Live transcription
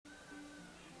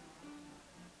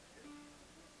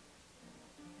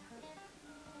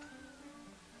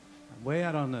Way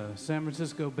out on the San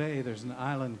Francisco Bay, there's an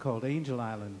island called Angel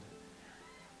Island,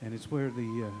 and it's where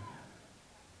the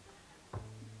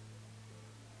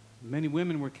many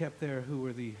women were kept there who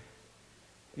were the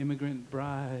immigrant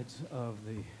brides of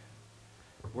the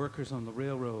workers on the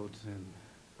railroads and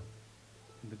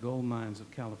the gold mines of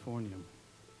California.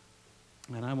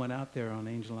 And I went out there on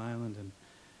Angel Island and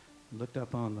looked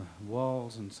up on the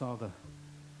walls and saw the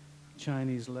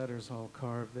Chinese letters all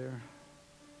carved there,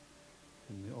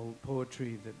 and the old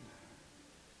poetry that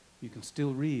you can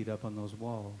still read up on those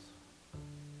walls.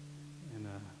 And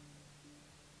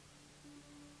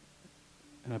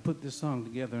I put this song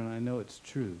together, and I know it's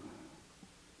true,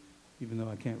 even though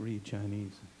I can't read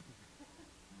Chinese.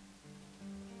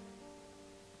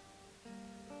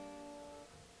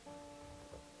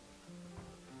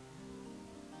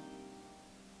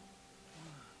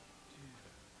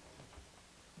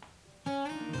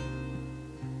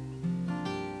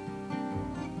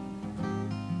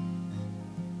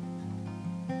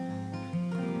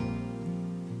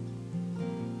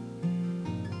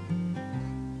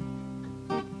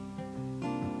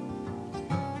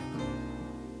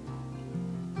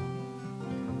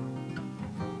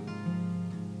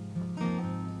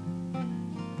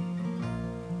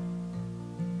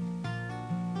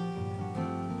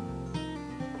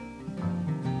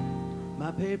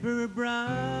 My paper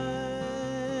bride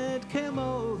came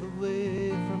all the way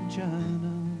from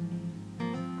China,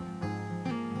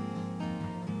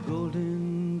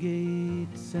 Golden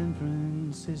Gate, San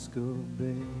Francisco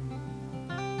Bay.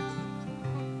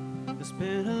 I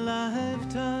spent a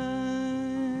lifetime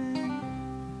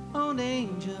on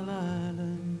Angel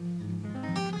Island,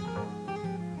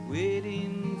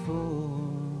 waiting for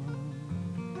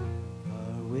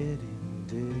our wedding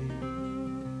day.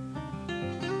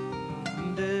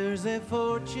 There's a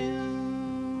fortune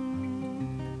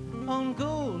on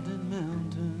Golden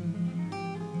Mountain,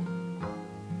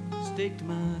 staked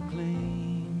my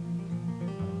claim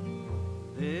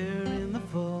there in the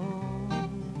fall.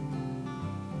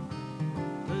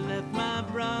 Left my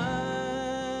bride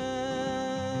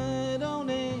on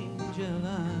Angel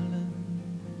Island.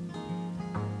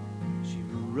 She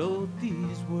wrote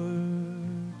these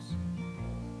words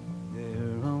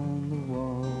there on the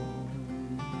wall.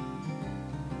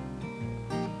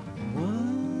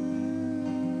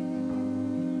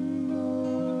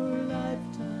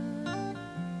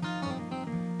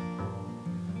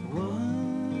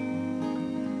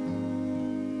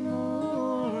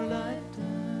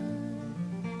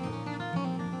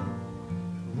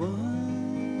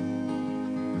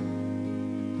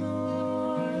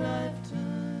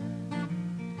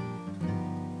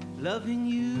 Loving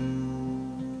you.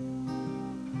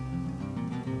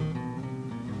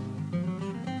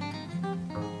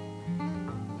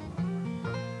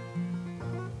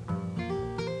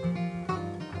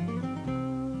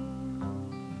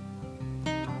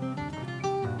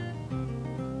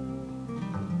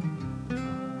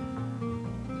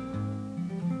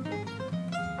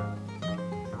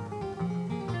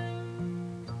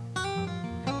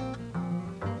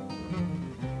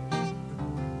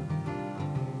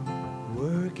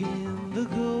 In the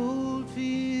gold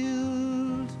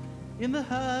fields in the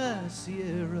high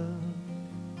Sierra,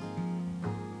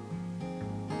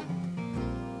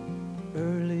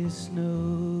 early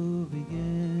snow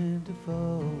began to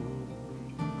fall.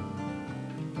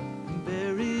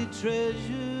 Buried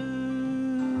treasure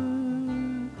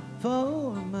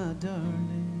for my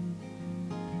darling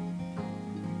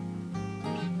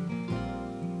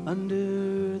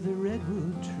under the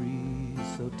redwood tree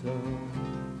so tall.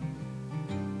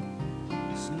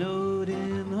 Snowed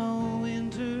in all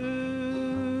winter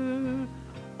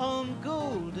on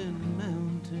Golden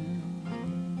Mountain.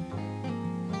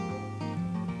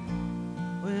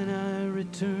 When I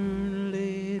returned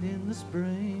late in the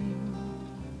spring,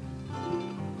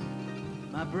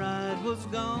 my bride was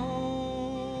gone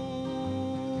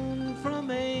from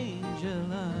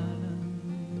Angel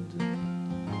Island.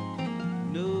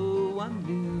 No one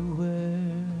knew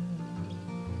where,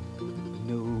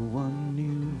 no one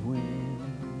knew when.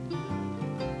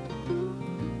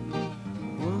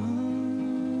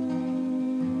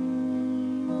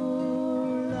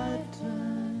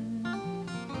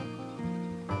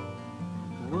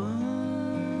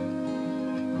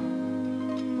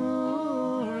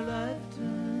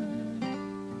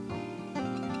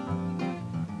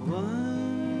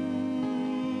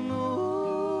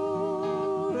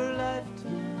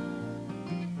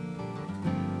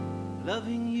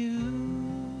 Loving you.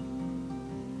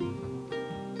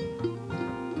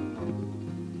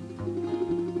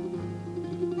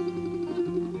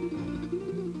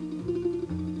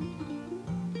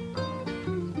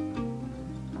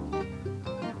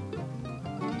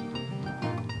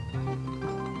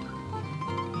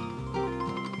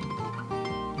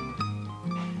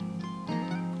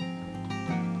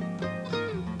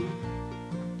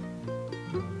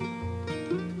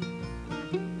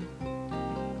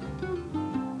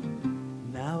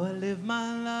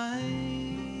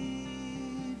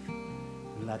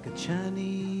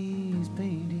 Chinese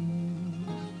painting,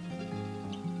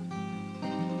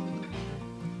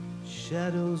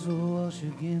 shadows wash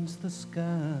against the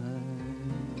sky,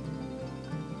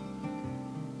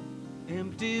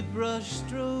 empty brush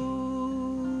strokes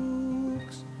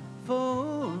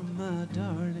for my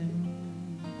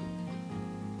darling.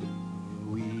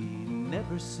 We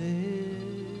never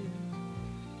said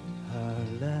our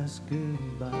last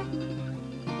goodbye.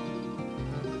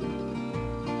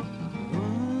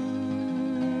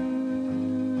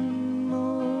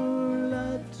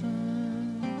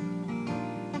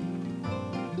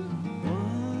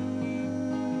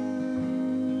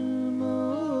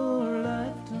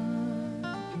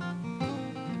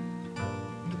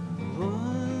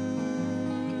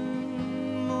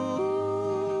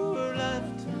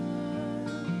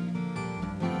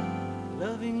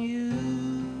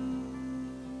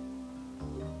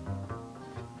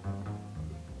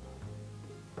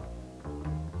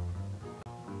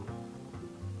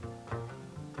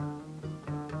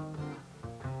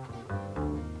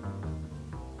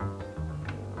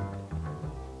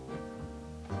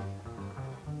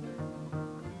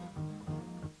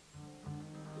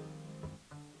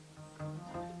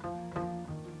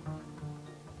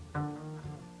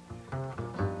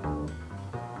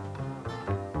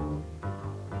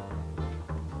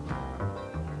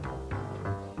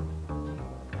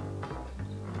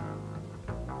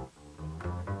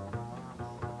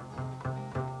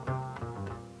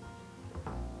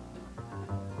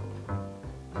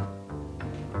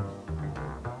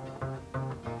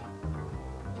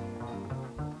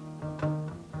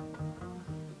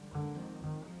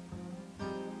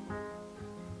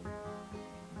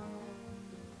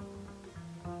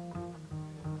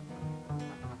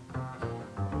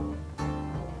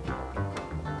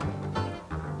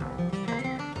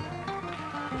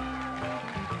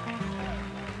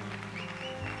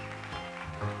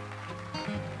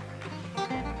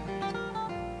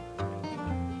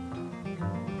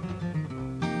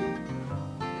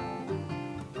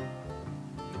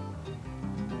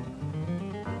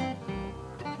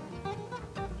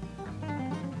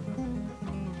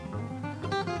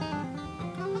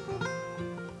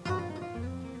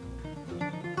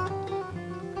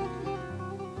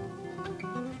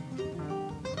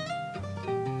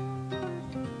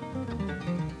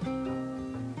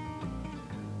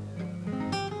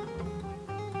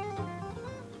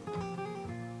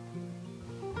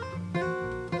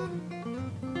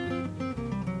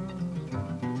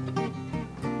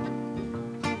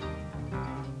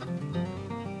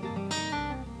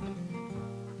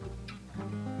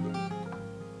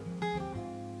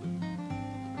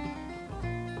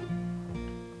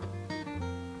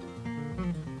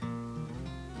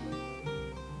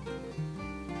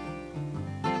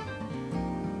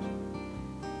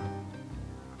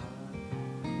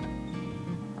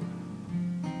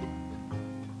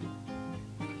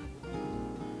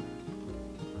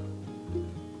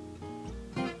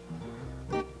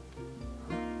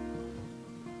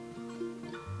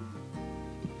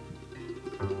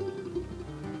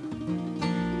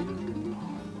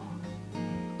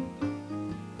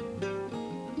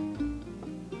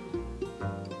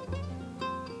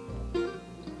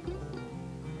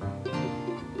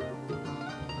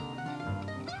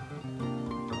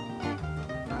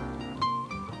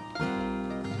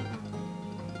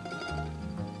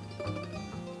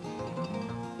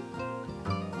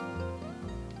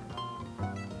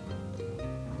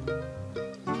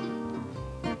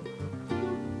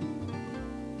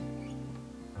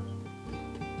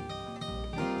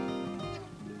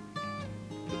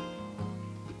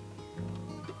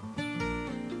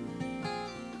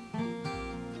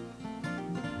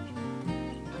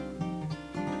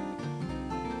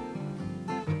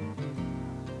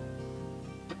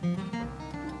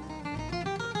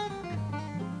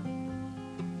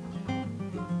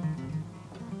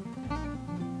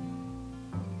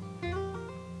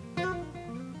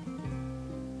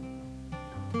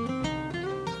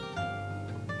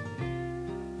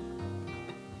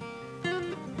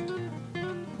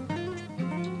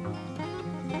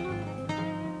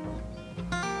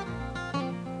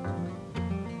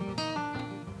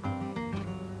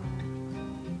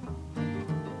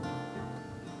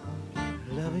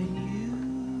 Loving